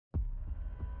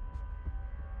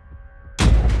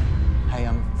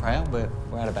Freya,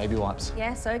 we're out of baby wipes.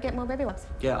 Yeah, so get more baby wipes.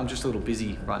 Yeah, I'm just a little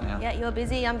busy right now. Yeah, you're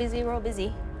busy, I'm busy, we're all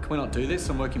busy. Can we not do this?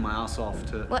 I'm working my ass off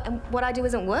to... What I do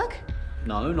isn't work?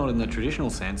 No, not in the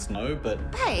traditional sense, no, but...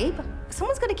 Babe,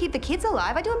 someone's got to keep the kids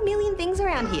alive. I do a million things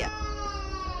around here.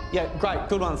 Yeah, great,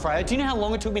 good one, Freya. Do you know how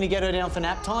long it took me to get her down for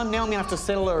nap time? Now I'm gonna have to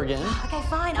settle her again. Okay,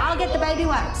 fine, I'll get the baby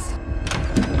wipes.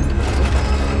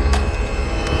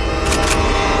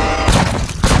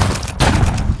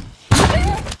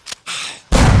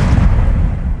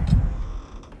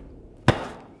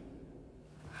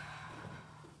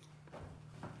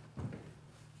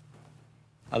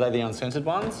 Are they the uncensored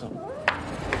ones?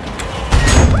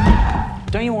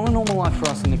 Don't you want a normal life for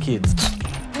us and the kids?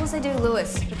 Of course I do,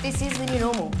 Lewis, but this is the new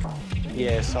normal.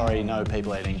 Yeah, sorry, no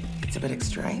people eating. It's a bit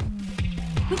extreme.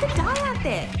 We could die out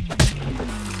there.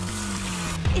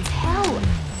 It's hell.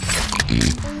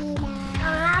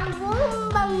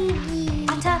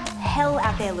 Utter hell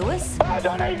out there, Lewis.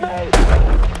 Don't eat me!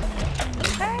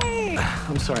 Hey!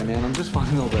 I'm sorry, man. I'm just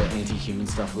finding all the anti-human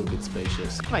stuff a little bit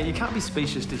specious. Mate, you can't be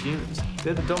specious to humans.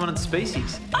 They're the dominant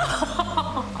species.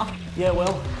 Yeah,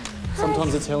 well,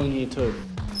 sometimes it's hell in here too.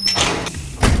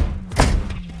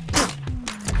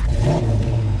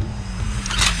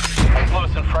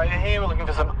 Lewis and Freya here. We're looking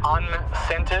for some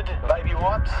unscented baby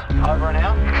wipes. Over and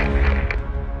out.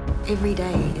 Every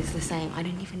day is the same. I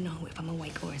don't even know if I'm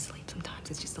awake or asleep sometimes.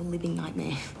 It's just a living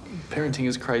nightmare. Parenting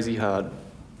is crazy hard.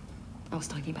 I was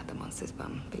talking about the monster's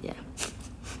bum, but yeah.